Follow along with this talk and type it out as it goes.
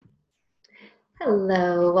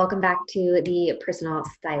Hello, welcome back to the Personal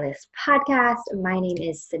Stylist Podcast. My name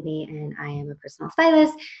is Sydney, and I am a personal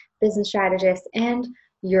stylist, business strategist, and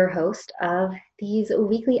your host of these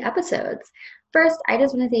weekly episodes. First, I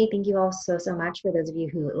just want to say thank you all so much for those of you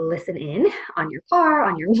who listen in on your car,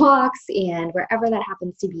 on your walks, and wherever that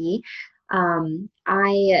happens to be.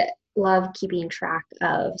 I love keeping track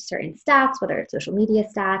of certain stats, whether it's social media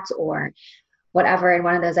stats or whatever. And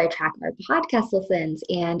one of those I track our podcast listens,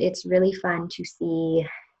 and it's really fun to see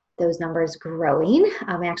those numbers growing.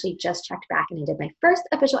 I actually just checked back and I did my first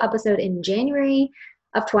official episode in January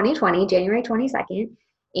of 2020, January 22nd,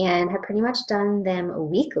 and have pretty much done them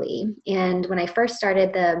weekly. And when I first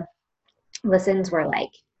started, the listens were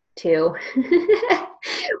like 2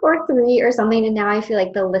 or 3 or something. And now I feel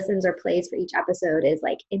like the listens or plays for each episode is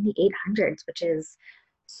like in the 800s, which is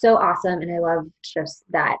so awesome. And I love just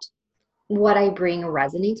that what I bring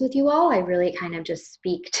resonates with you all. I really kind of just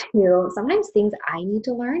speak to sometimes things I need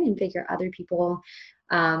to learn and figure other people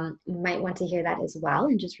might want to hear that as well,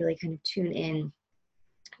 and just really kind of tune in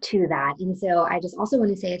to that. And so I just also want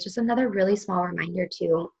to say it's just another really small reminder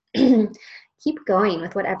to keep going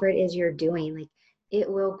with whatever it is you're doing. Like, it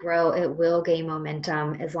will grow, it will gain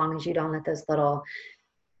momentum as long as you don't let those little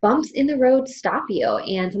bumps in the road stop you.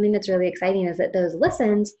 And something that's really exciting is that those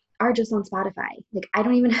listens are just on Spotify. Like, I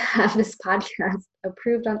don't even have this podcast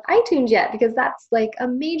approved on iTunes yet, because that's like a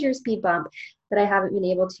major speed bump that I haven't been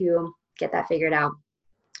able to get that figured out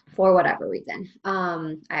for whatever reason.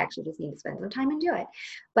 I actually just need to spend some time and do it.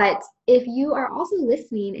 But if you are also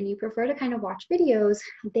listening and you prefer to kind of watch videos,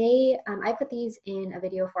 I put these in a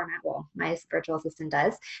video format. Well, my virtual assistant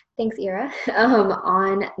does. Thanks, Ira.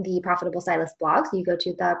 On the Profitable Stylist blog. So you go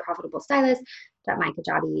to the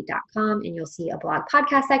profitablestylist.mykajabi.com and you'll see a blog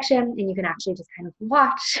podcast section, and you can actually just kind of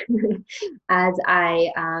watch as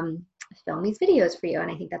I film these videos for you.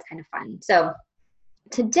 And I think that's kind of fun. So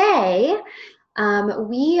today,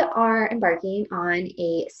 we are embarking on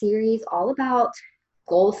a series all about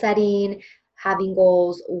goal setting, having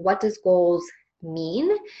goals. What does goals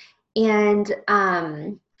mean? And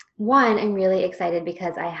one, I'm really excited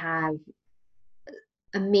because I have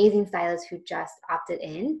amazing stylists who just opted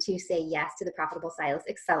in to say yes to the Profitable Stylist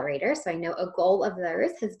Accelerator. So I know a goal of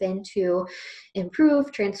theirs has been to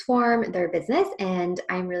improve, transform their business, and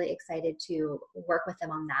I'm really excited to work with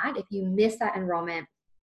them on that. If you miss that enrollment,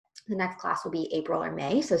 the next class will be April or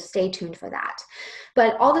May, so stay tuned for that.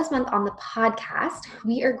 But all this month on the podcast,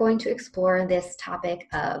 we are going to explore this topic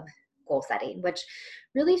of goal setting, which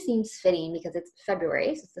really seems fitting because it's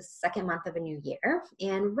February, so it's the second month of a new year.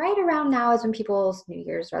 And right around now is when people's New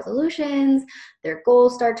Year's resolutions, their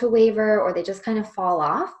goals start to waver, or they just kind of fall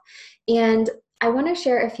off. And I want to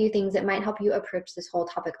share a few things that might help you approach this whole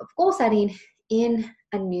topic of goal setting in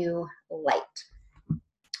a new light.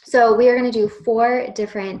 So we are going to do 4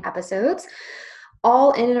 different episodes,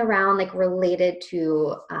 all in and around like related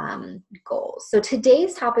to goals. So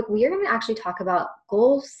today's topic, we are going to actually talk about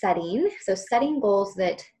goal setting. So setting goals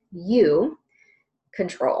that you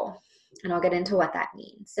control. And I'll get into what that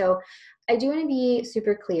means. So I do want to be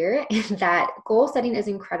super clear that goal setting is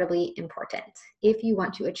incredibly important if you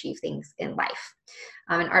want to achieve things in life.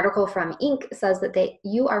 An article from Inc. says that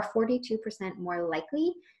you are 42% more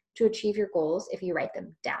likely to achieve your goals if you write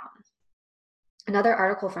them down. Another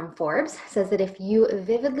article from Forbes says that if you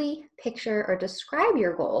vividly picture or describe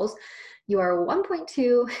your goals, you are 1.2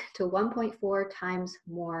 to 1.4 times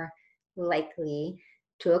more likely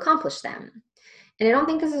to accomplish them. And I don't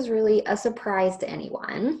think this is really a surprise to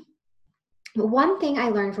anyone. But one thing I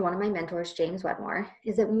learned from one of my mentors, James Wedmore,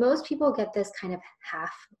 is that most people get this kind of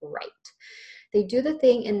half right. They do the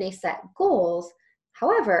thing and they set goals.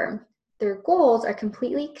 However, their goals are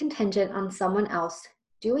completely contingent on someone else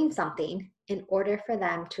doing something in order for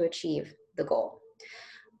them to achieve the goal.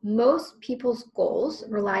 Most people's goals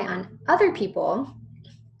rely on other people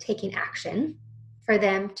taking action for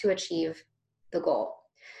them to achieve the goal.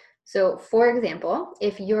 So, for example,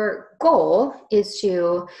 if your goal is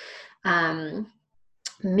to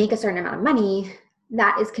make a certain amount of money,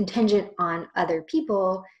 that is contingent on other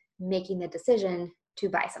people making the decision to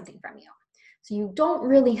buy something from you. So you don't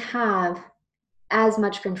really have as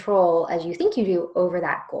much control as you think you do over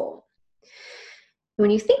that goal.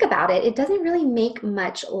 When you think about it, it doesn't really make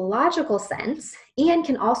much logical sense, and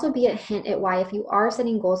can also be a hint at why, if you are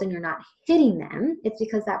setting goals and you're not hitting them, it's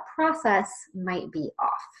because that process might be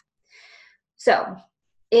off. So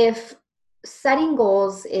if setting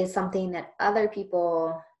goals is something that other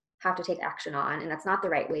people have to take action on, and that's not the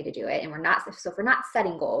right way to do it, and if we're not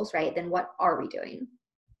setting goals, right, then what are we doing?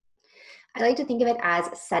 I like to think of it as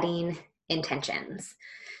setting intentions.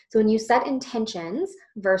 So when you set intentions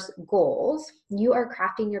versus goals, you are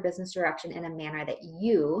crafting your business direction in a manner that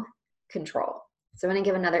you control. So I'm going to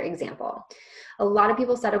give another example. A lot of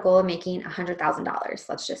people set a goal of making $100,000,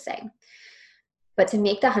 let's just say. But to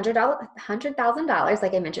make the $100,000,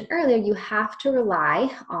 like I mentioned earlier, you have to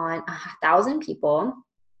rely on 1,000 people.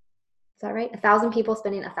 Is that right? 1,000 people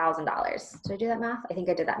spending $1,000. Did I do that math? I think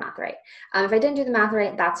I did that math right. If I didn't do the math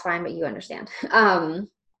right, that's fine, but you understand.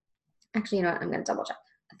 Actually, you know what? I'm going to double check.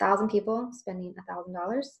 1,000 people spending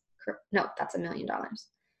 $1,000. No, that's $1 million.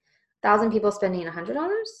 1,000 people spending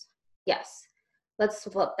 $100. Yes. Let's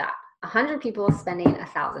flip that. 100 people spending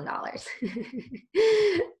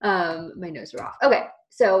 $1,000. My notes are off. Okay,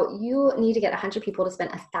 so you need to get 100 people to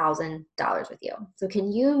spend $1,000 with you. So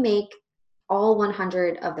can you make all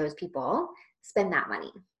 100 of those people spend that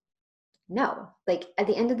money? No. Like at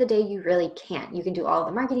the end of the day, you really can't. You can do all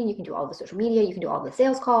the marketing, you can do all the social media, you can do all the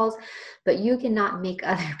sales calls, but you cannot make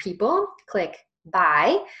other people click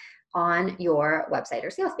buy on your website or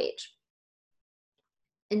sales page.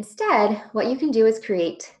 Instead, what you can do is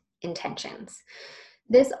create intentions.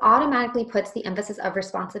 This automatically puts the emphasis of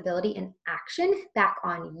responsibility and action back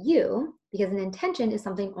on you because an intention is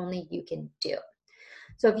something only you can do.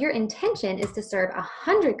 So if your intention is to serve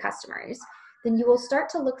 100 customers, then you will start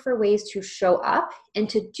to look for ways to show up and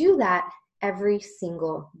to do that every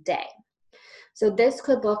single day. So this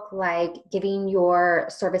could look like giving your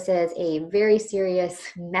services a very serious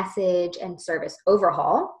message and service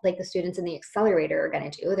overhaul, like the students in the accelerator are going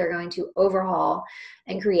to do. They're going to overhaul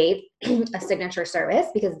and create a signature service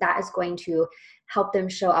because that is going to help them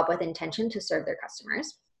show up with intention to serve their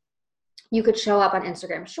customers. You could show up on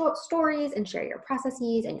Instagram stories and share your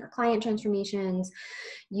processes and your client transformations.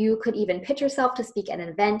 You could even pitch yourself to speak at an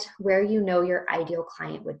event where you know your ideal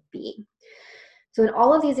client would be. So in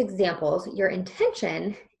all of these examples, your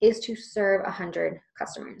intention is to serve 100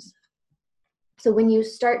 customers. So when you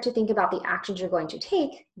start to think about the actions you're going to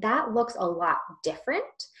take, that looks a lot different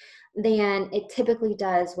than it typically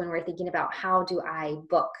does when we're thinking about how do I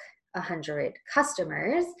book 100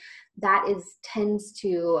 customers. That tends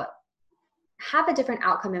to have a different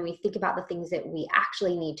outcome, and we think about the things that we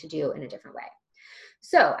actually need to do in a different way.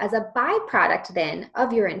 So as a byproduct then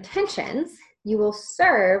of your intentions, you will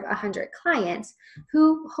serve 100 clients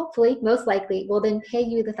who hopefully, most likely, will then pay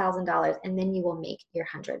you the $1,000, and then you will make your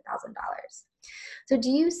 $100,000. So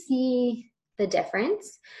do you see the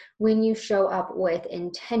difference? When you show up with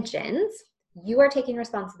intentions, you are taking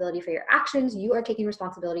responsibility for your actions. You are taking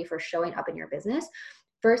responsibility for showing up in your business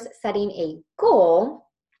versus setting a goal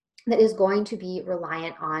that is going to be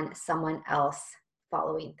reliant on someone else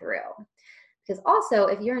following through. Because also,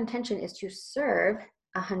 if your intention is to serve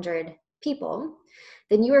 100 people,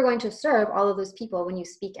 then you are going to serve all of those people when you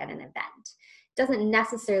speak at an event. It doesn't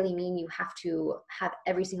necessarily mean you have to have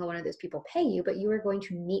every single one of those people pay you, but you are going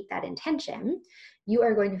to meet that intention. You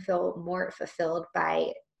are going to feel more fulfilled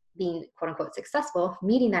by being quote unquote successful,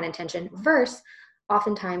 meeting that intention, versus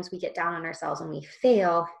oftentimes we get down on ourselves when we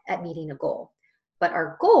fail at meeting a goal. But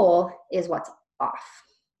our goal is what's off.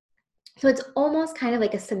 So it's almost kind of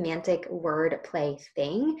like a semantic wordplay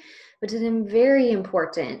thing, which is a very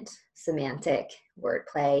important semantic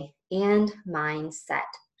wordplay and mindset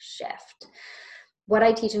shift. What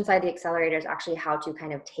I teach inside the accelerator is actually how to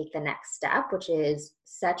kind of take the next step, which is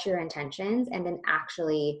set your intentions and then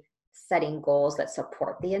actually setting goals that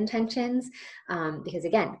support the intentions. Because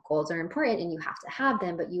again, goals are important and you have to have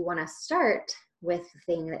them, but you want to start with the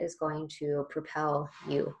thing that is going to propel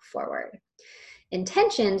you forward.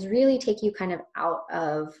 Intentions really take you kind of out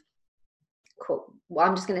of, quote, well,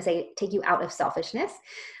 I'm just going to say, take you out of selfishness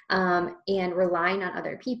and relying on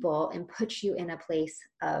other people and put you in a place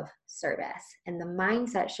of service. And the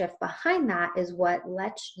mindset shift behind that is what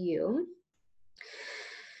lets you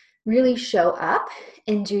really show up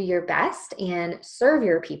and do your best and serve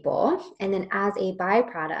your people. And then as a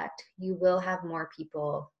byproduct, you will have more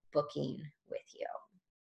people booking with you.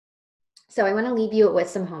 So I want to leave you with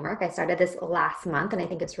some homework. I started this last month, and I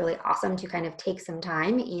think it's really awesome to kind of take some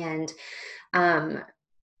time and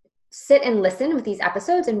sit and listen with these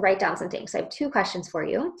episodes and write down some things. So I have 2 questions for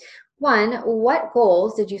you. 1, what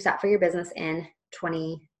goals did you set for your business in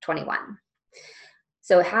 2021?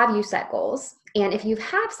 So have you set goals? And if you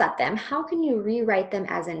have set them, how can you rewrite them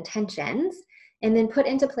as intentions and then put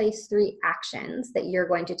into place 3 actions that you're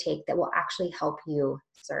going to take that will actually help you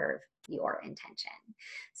serve your intention?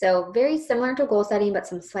 So very similar to goal setting, but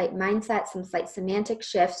some slight mindset, some slight semantic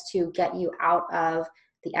shifts to get you out of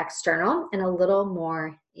the external and a little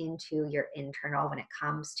more into your internal when it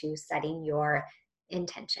comes to setting your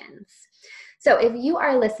intentions. So if you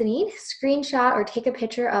are listening, screenshot or take a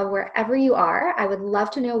picture of wherever you are. I would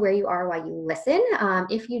love to know where you are while you listen.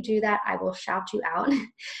 If you do that, I will shout you out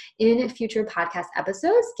in future podcast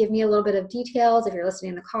episodes. Give me a little bit of details. If you're listening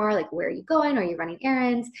in the car, like where are you going? Are you running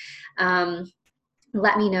errands?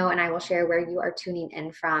 Let me know and I will share where you are tuning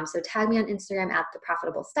in from. So tag me on Instagram at The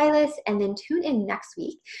Profitable Stylist, and then tune in next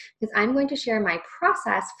week because I'm going to share my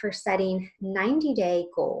process for setting 90-day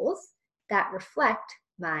goals that reflect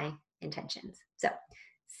my intentions. So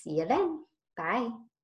see you then. Bye.